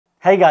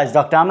Hey guys,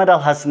 Dr. Ahmad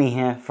Al-Hassiny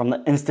here from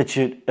the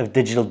Institute of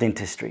Digital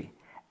Dentistry.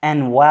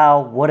 And wow,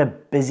 what a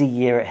busy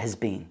year it has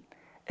been.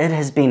 It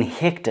has been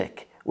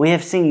hectic. We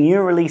have seen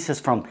new releases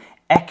from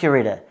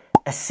Accurata,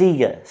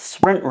 Asiga,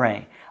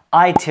 SprintRay,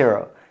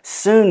 iTero,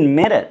 soon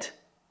Medit,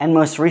 and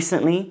most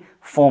recently,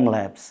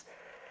 Formlabs.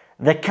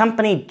 The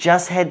company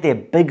just had their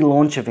big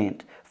launch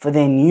event for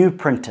their new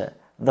printer,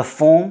 the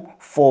Form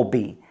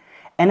 4B.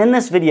 And in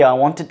this video, I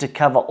wanted to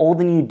cover all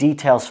the new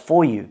details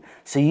for you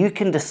so you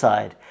can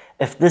decide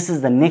if this is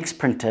the next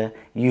printer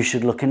you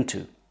should look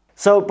into.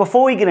 So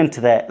before we get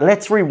into that,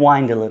 let's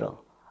rewind a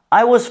little.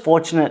 I was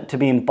fortunate to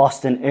be in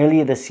Boston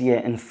earlier this year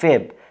in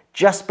Feb,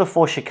 just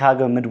before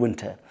Chicago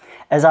midwinter,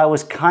 as I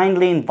was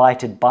kindly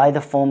invited by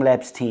the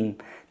Formlabs team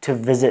to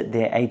visit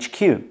their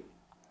HQ.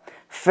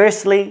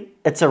 Firstly,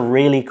 it's a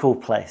really cool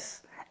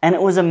place, and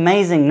it was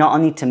amazing not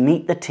only to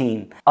meet the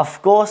team.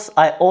 Of course,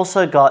 I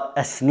also got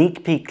a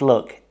sneak peek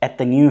look at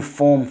the new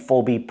Form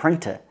 4B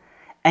printer.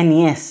 And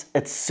yes,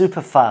 it's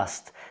super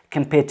fast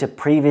compared to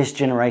previous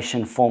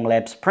generation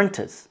Formlabs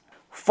printers.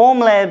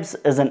 Formlabs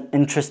is an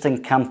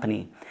interesting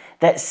company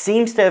that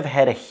seems to have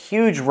had a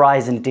huge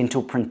rise in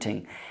dental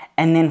printing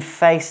and then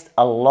faced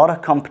a lot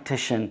of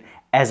competition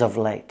as of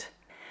late.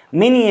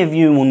 Many of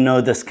you will know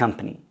this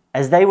company,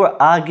 as they were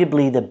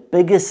arguably the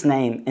biggest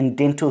name in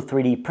dental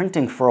 3D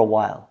printing for a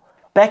while.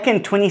 Back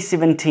in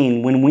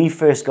 2017, when we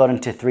first got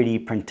into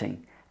 3D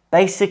printing,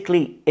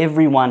 basically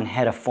everyone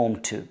had a Form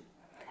 2.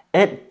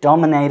 It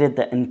dominated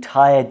the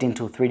entire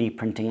dental 3D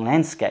printing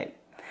landscape.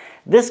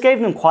 This gave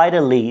them quite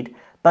a lead,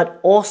 but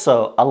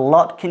also a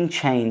lot can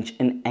change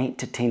in 8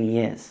 to 10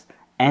 years,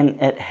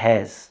 and it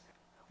has.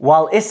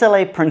 While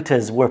SLA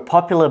printers were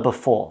popular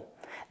before,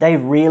 they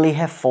really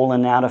have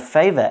fallen out of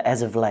favor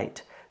as of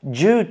late,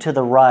 due to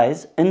the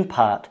rise, in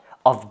part,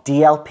 of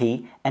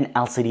DLP and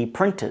LCD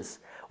printers,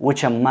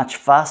 which are much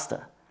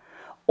faster.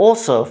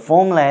 Also,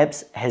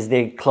 Formlabs has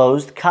their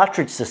closed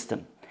cartridge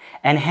system,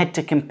 and had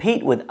to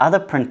compete with other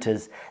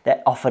printers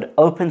that offered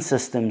open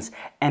systems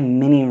and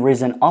many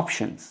resin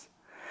options.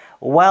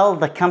 Well,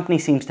 the company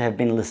seems to have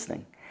been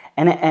listening,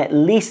 and it at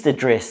least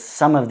addressed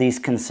some of these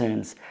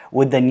concerns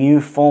with the new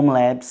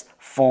Formlabs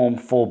Form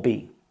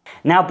 4B.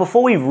 Now,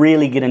 before we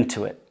really get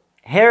into it,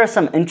 here are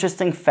some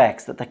interesting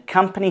facts that the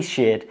company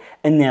shared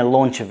in their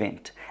launch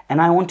event,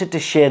 and I wanted to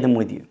share them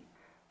with you.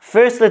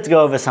 First, let's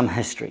go over some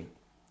history.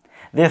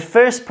 Their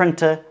first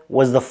printer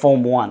was the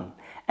Form 1,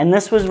 and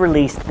this was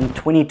released in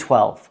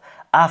 2012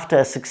 after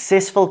a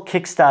successful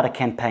Kickstarter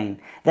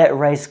campaign that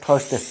raised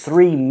close to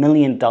 $3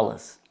 million.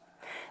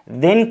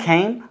 Then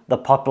came the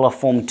popular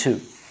Form 2.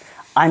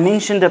 I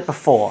mentioned it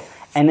before,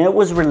 and it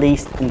was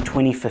released in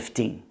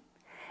 2015.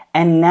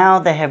 And now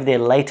they have their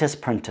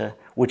latest printer,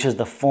 which is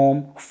the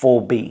Form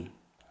 4B.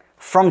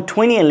 From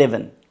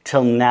 2011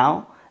 till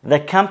now, the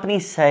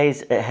company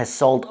says it has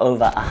sold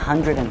over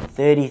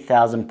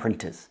 130,000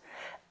 printers.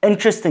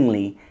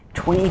 Interestingly,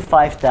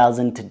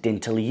 25,000 to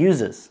dental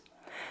users.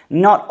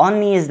 Not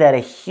only is that a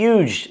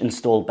huge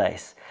install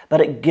base, but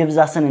it gives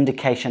us an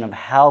indication of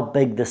how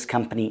big this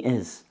company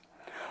is.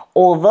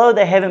 Although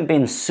they haven't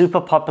been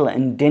super popular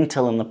in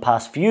dental in the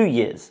past few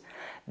years,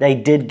 they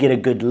did get a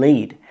good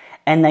lead,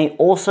 and they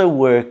also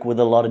work with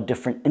a lot of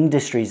different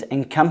industries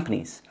and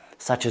companies,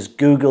 such as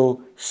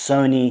Google,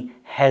 Sony,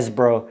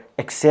 Hasbro,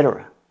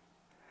 etc.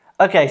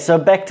 Okay, so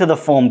back to the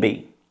Form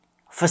B.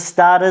 For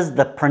starters,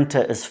 the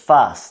printer is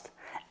fast.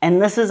 And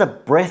this is a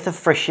breath of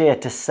fresh air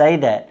to say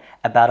that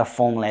about a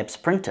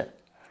Formlabs printer.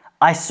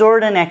 I saw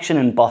it in action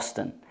in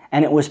Boston,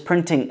 and it was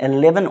printing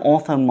 11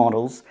 ortho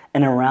models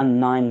in around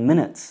 9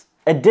 minutes.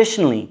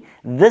 Additionally,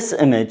 this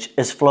image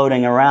is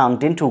floating around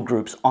dental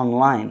groups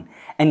online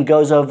and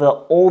goes over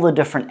all the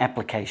different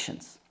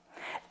applications.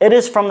 It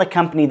is from the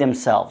company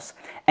themselves,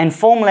 and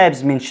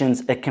Formlabs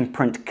mentions it can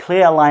print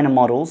clear aligner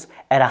models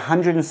at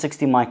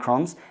 160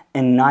 microns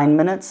in 9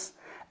 minutes,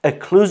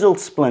 occlusal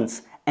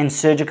splints and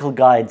surgical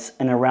guides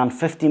in around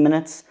 50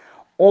 minutes,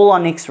 all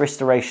on X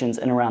restorations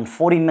in around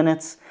 40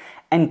 minutes,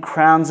 and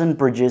crowns and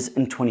bridges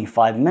in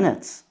 25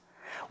 minutes.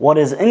 What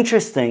is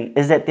interesting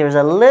is that there's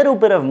a little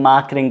bit of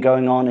marketing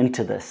going on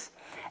into this,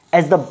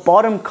 as the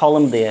bottom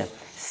column there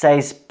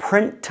says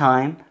print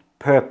time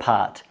per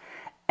part.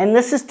 And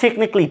this is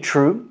technically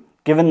true,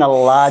 given the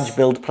large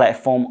build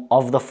platform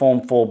of the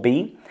Form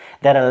 4B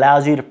that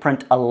allows you to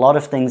print a lot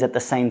of things at the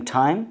same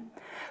time.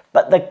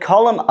 But the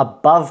column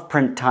above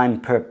print time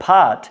per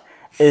part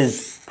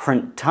is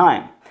print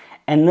time,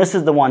 and this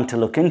is the one to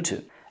look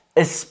into,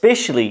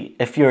 especially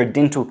if you're a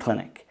dental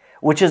clinic,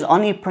 which is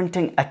only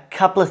printing a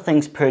couple of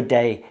things per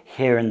day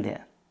here and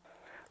there.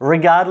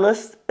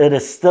 Regardless, it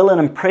is still an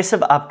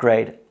impressive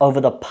upgrade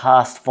over the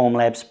past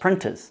Formlabs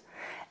printers.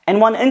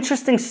 And one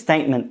interesting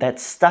statement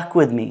that stuck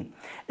with me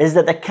is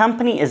that the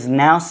company is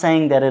now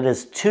saying that it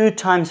is 2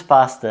 times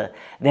faster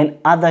than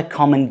other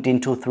common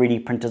dental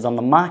 3D printers on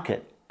the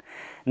market.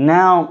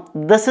 Now,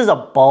 this is a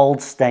bold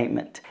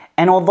statement,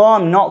 and although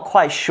I'm not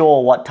quite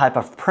sure what type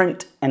of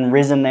print and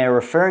resin they are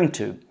referring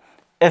to,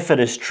 if it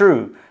is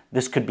true,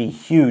 this could be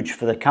huge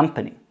for the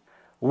company.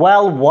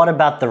 Well, what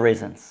about the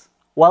resins?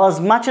 While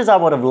as much as I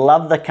would have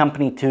loved the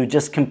company to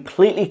just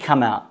completely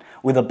come out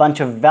with a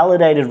bunch of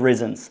validated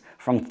resins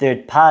from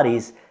third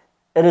parties,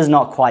 it is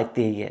not quite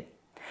there yet.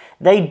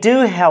 They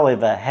do,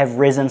 however, have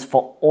resins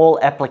for all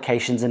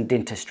applications in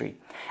dentistry,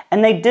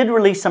 and they did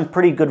release some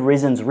pretty good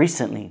resins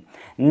recently,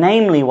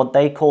 namely what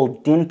they call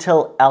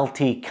Dental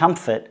LT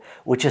Comfort,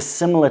 which is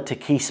similar to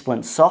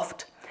Keysplint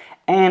Soft,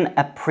 and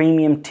a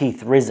premium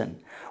teeth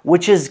resin,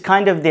 which is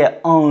kind of their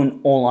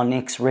own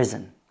All-on-X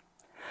resin.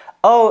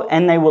 Oh,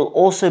 and they will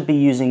also be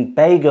using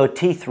Bago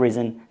teeth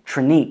resin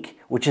Trinique,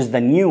 which is the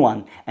new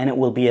one, and it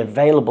will be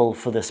available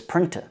for this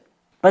printer.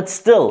 But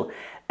still,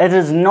 it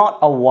is not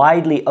a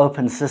widely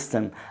open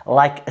system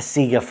like a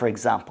Sega, for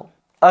example.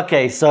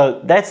 Okay,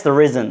 so that's the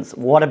resins.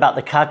 What about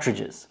the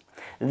cartridges?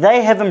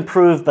 They have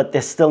improved, but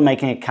they're still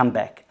making a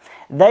comeback.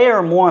 They are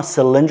a more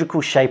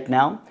cylindrical shape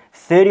now,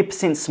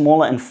 30%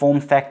 smaller in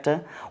form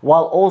factor,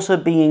 while also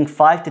being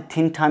 5 to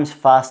 10 times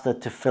faster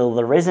to fill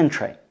the resin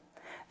tray.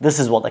 This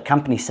is what the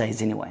company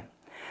says anyway.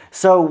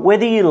 So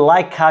whether you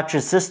like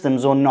cartridge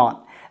systems or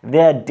not,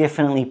 there are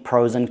definitely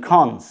pros and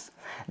cons.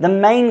 The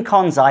main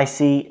cons I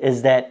see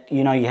is that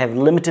you have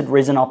limited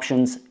resin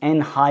options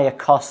and higher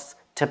costs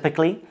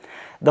typically.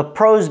 The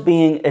pros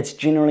being it's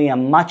generally a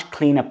much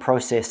cleaner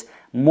process,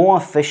 more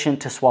efficient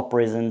to swap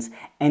resins,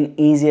 and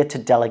easier to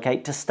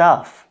delegate to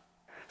staff.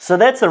 So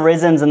that's the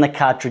resins and the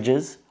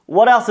cartridges.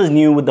 What else is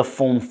new with the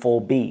Form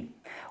 4B?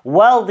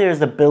 Well, there's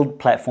the Build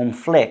Platform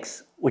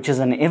Flex, which is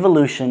an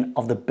evolution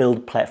of the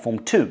Build Platform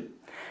 2.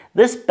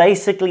 This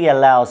basically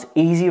allows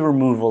easy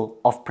removal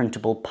of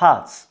printable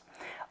parts.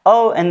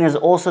 Oh, and there's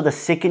also the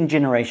second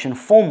generation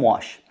Form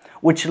Wash,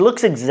 which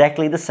looks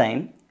exactly the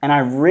same, and I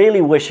really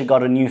wish it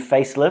got a new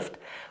facelift,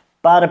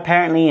 but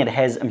apparently it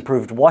has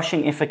improved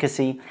washing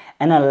efficacy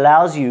and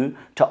allows you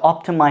to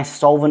optimize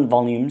solvent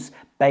volumes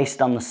based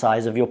on the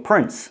size of your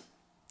prints.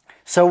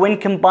 So when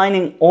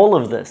combining all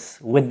of this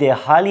with their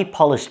highly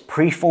polished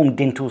preform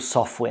dental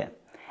software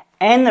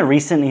and the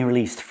recently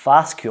released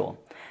FastCure,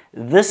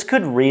 this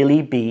could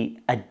really be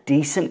a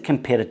decent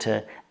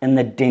competitor in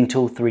the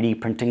dental 3D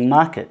printing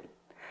market.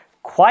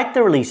 Quite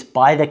the release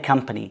by the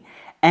company,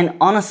 and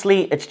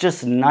honestly, it's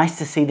just nice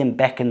to see them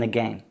back in the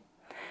game.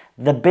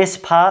 The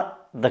best part,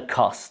 the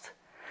cost.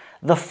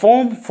 The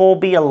Form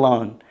 4B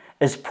alone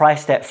is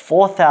priced at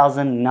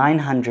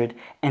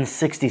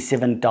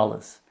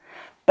 $4,967,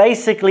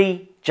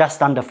 basically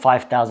just under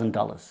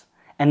 $5,000,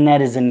 and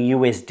that is in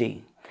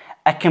USD.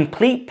 A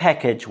complete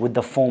package with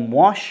the Form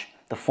Wash,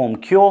 the Form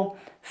Cure,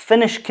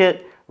 finish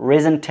kit,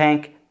 resin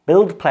tank,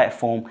 build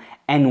platform,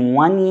 and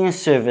 1-year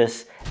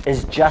service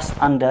is just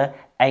under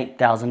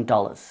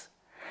 $8,000.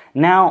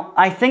 Now,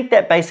 I think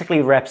that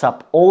basically wraps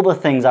up all the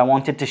things I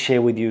wanted to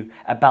share with you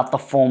about the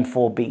Form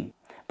 4B.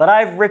 But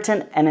I've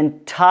written an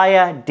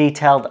entire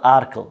detailed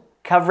article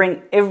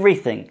covering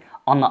everything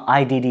on the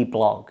iDD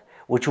blog,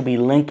 which will be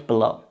linked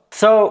below.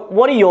 So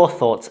what are your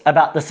thoughts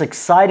about this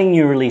exciting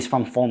new release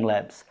from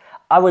Formlabs?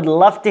 I would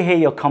love to hear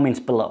your comments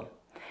below.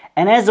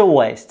 And as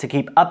always, to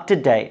keep up to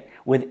date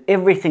with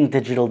everything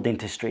digital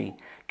dentistry,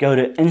 go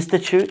to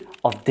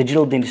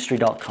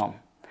instituteofdigitaldentistry.com.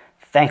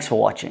 Thanks for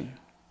watching.